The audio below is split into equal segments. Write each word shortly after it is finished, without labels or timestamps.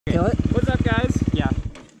Kill it. What's up, guys? Yeah,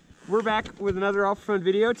 we're back with another off-road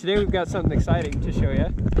video. Today we've got something exciting to show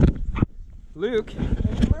you. Luke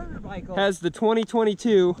has the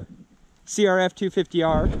 2022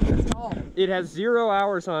 CRF250R. It has 0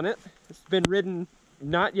 hours on it. It's been ridden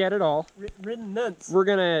not yet at all. Ridden nuts. We're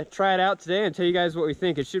gonna try it out today and tell you guys what we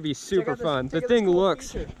think. It should be super fun. The thing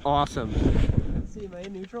looks awesome. Let's see, am I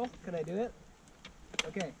in neutral? Can I do it?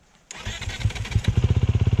 Okay.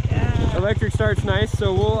 Electric start's nice,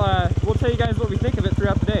 so we'll tell you guys what we think of it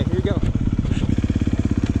throughout the day. Here you go.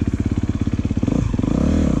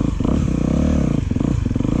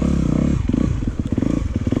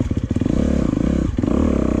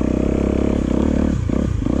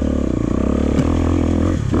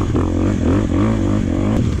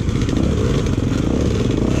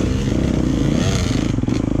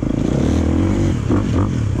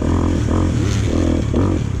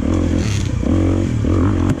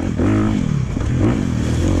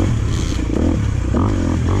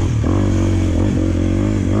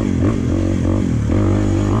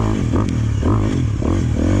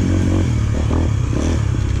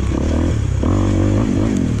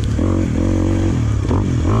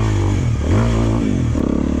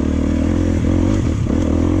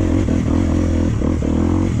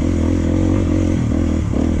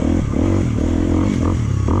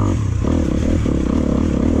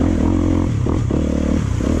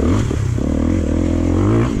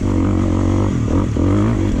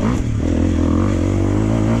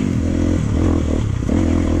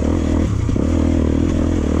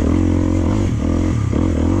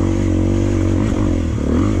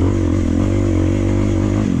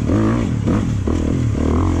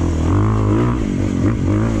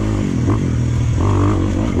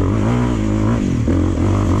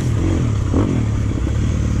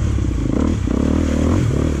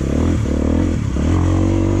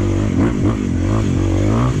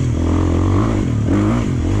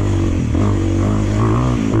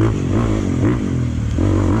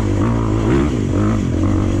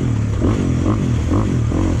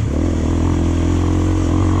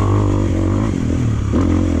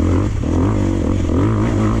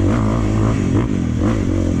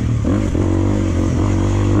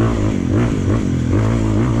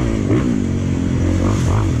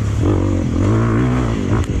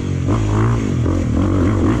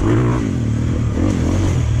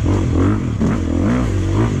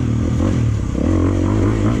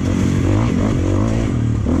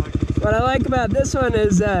 What I like about this one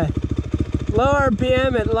is low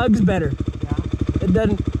RPM, it lugs better. Yeah. It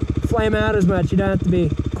doesn't flame out as much. You don't have to be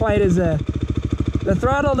quite as the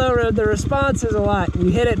throttle though, the response is a lot. You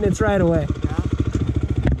hit it and it's right away. Yeah.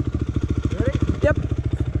 Ready? Yep.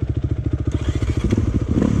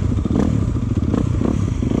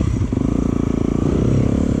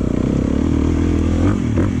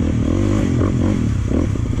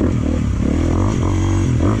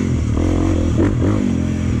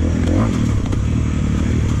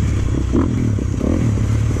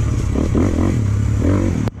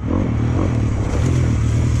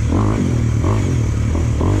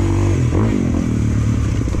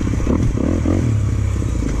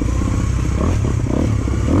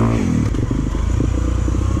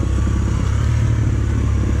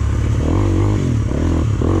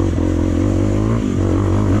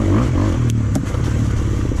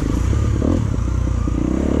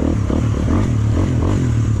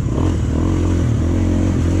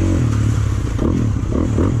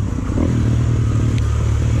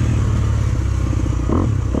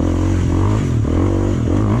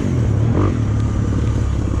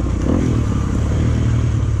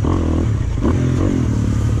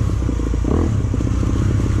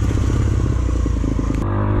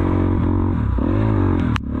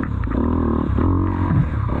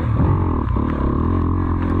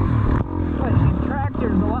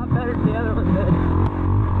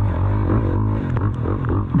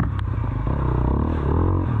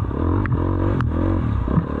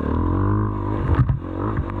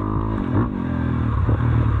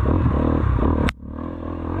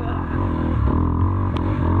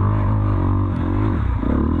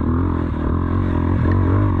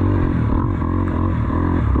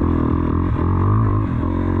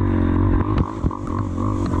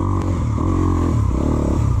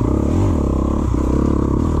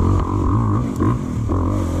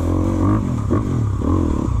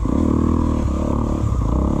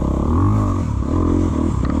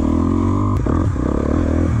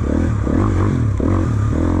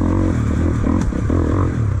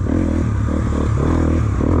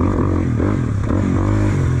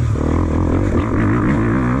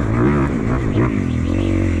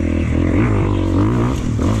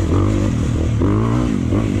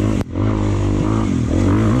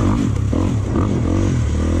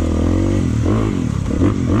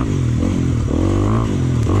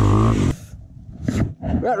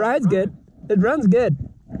 ride's good. It runs good.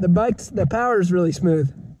 The power is really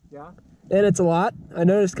smooth. Yeah. And it's a lot. I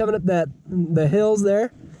noticed coming up the hills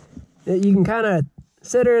there, that you can kind of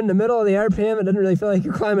sit her in the middle of the RPM. It doesn't really feel like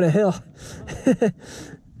you're climbing a hill. Good,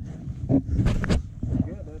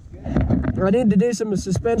 that's good. I need to do some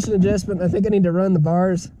suspension adjustment. I think I need to run the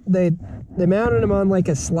bars. They mounted them on like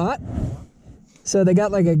a slot, so they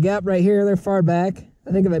got like a gap right here. They're far back.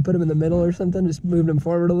 I think if I put them in the middle or something, just moved them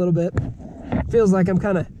forward a little bit, feels like I'm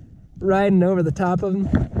kind of riding over the top of them.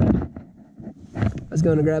 I was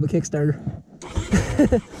going to grab a Kickstarter.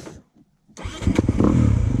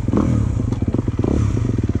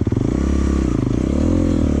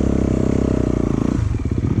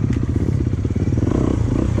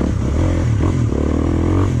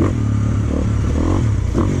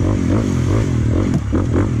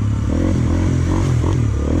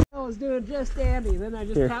 I was doing just dandy, then I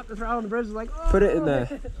just tapped the throttle and the bridge was like, oh!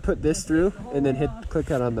 Put this through and then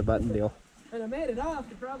click out on the button deal. And I made it off.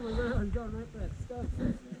 The problem was I was going right for that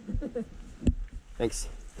stuff. Thanks.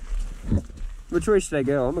 Which way should I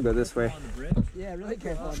go? I'm gonna go this way. On the bridge? Yeah, really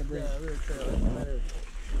careful on the bridge. Yeah, really careful.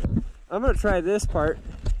 I'm gonna try this part.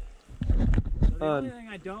 So the only thing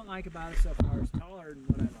I don't like about it so far is taller than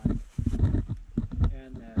what I like.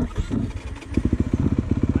 And the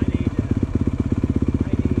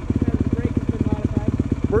brake has been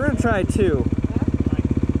modified. We're gonna try 2.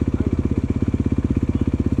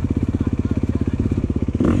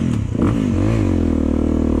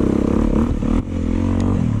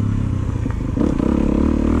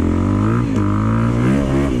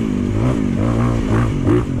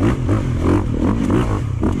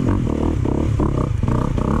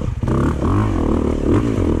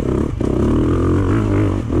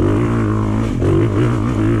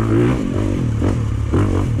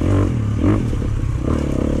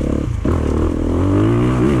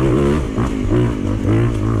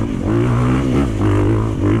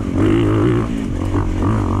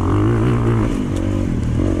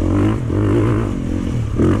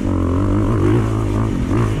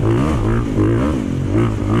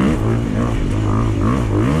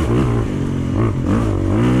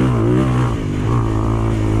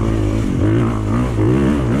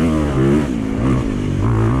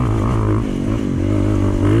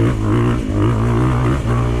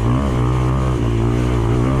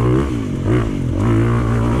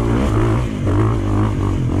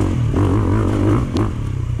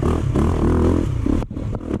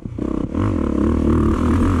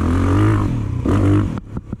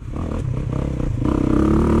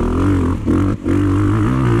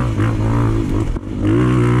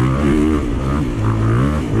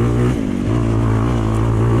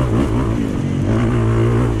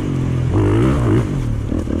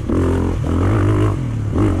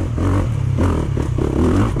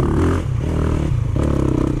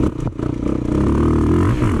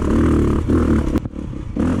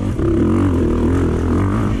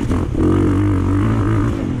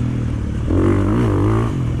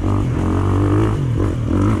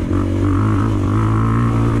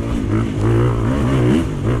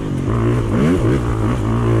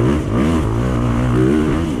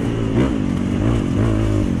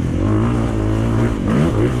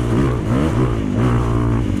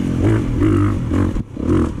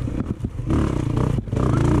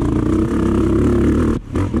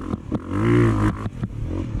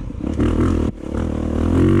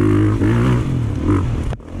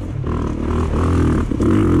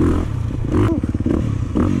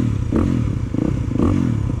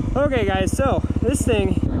 Okay guys, so this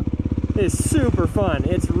thing is super fun.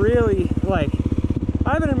 It's really like,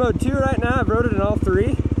 I have it in mode 2 right now. I've rode it in all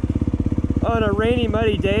 3. On a rainy,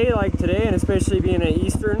 muddy day like today, and especially being an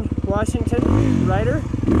Eastern Washington rider,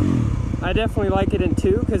 I definitely like it in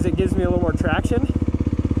 2 because it gives me a little more traction.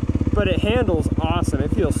 But it handles awesome.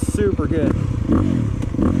 It feels super good.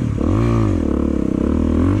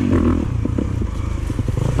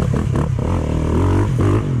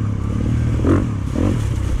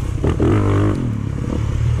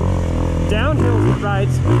 Downhill it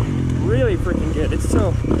rides really freaking good. It's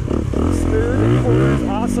so smooth, the corner is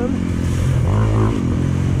awesome.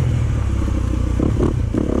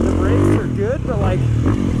 The brakes are good, but like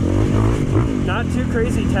not too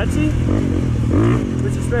crazy touchy,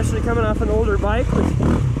 which especially coming off an older bike with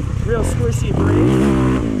real squishy brakes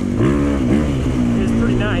is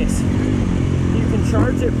pretty nice. You can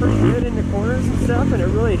charge it pretty good in the corners and stuff, and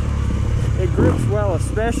it grips well,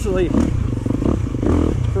 especially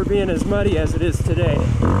for being as muddy as it is today.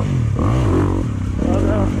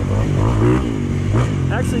 Although,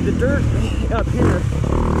 actually the dirt up here,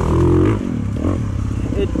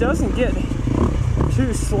 it doesn't get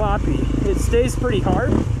too sloppy. It stays pretty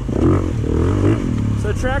hard.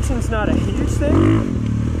 So traction's not a huge thing,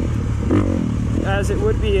 as it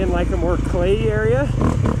would be in like a more clay area.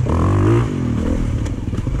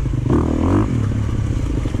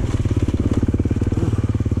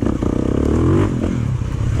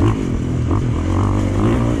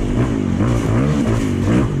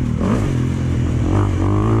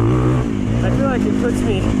 I feel like it puts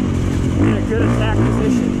me in a good attack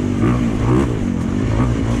position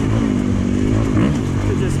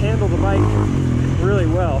to just handle the bike really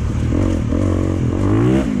well.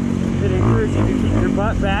 It encourages you to keep your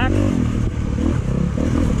butt back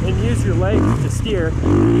and use your legs to steer.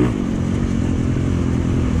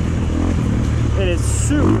 And it's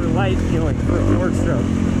super light feeling for a 4-stroke.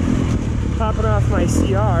 Popping off my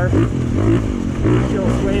CR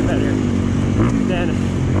feels way better than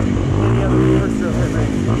any other 4-stroke I've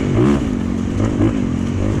ridden.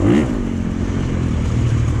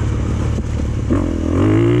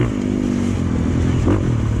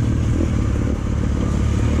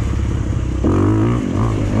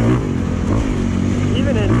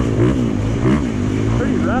 Even in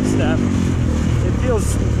pretty rough stuff, it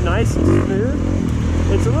feels nice and smooth.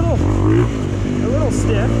 It's a little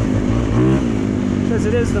stiff because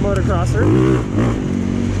it is the motocrosser,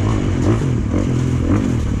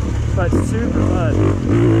 but super fun.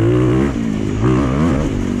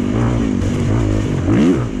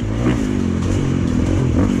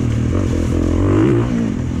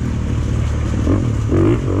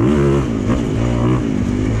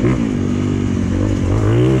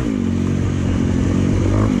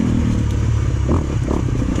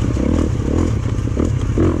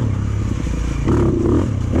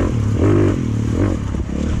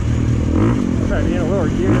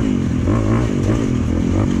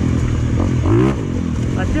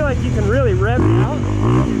 I feel like you can really rev it out,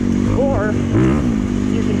 or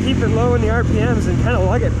you can keep it low in the RPMs and kind of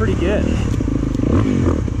lug it pretty good.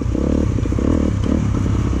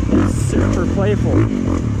 It's super playful.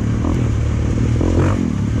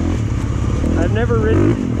 I've never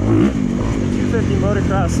ridden a 250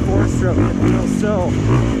 motocross 4-stroke that feels so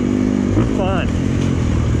fun.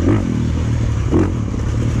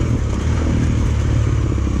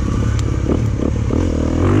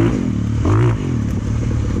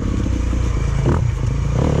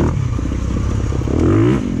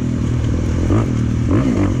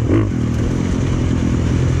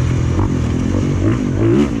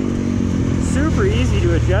 Super easy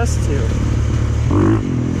to adjust to.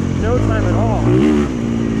 No time at all.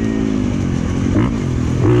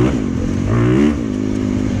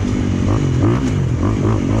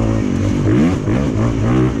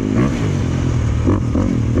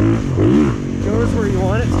 Goes where you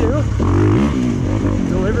want it to.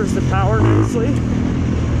 Delivers the power nicely.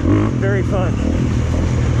 Very fun.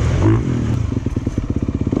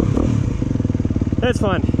 That's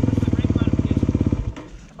fun.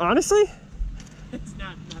 Honestly? It's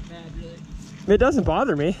not bad, really. It doesn't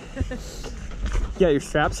bother me. Yeah, your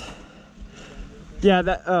straps. Yeah,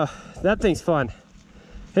 that thing's fun.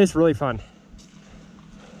 It's really fun.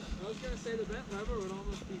 I was gonna say the bent lever would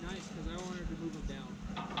almost be nice because I wanted to move them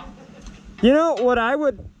down. You know what I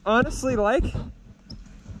would honestly like?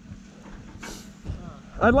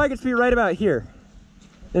 I'd like it to be right about here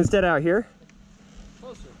instead of out here.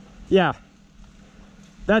 Closer. Yeah.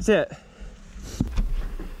 That's it.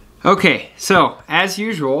 Okay, so as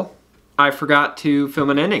usual, I forgot to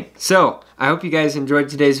film an ending. So I hope you guys enjoyed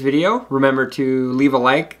today's video. Remember to leave a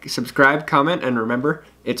like, subscribe, comment, and remember,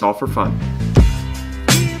 it's all for fun.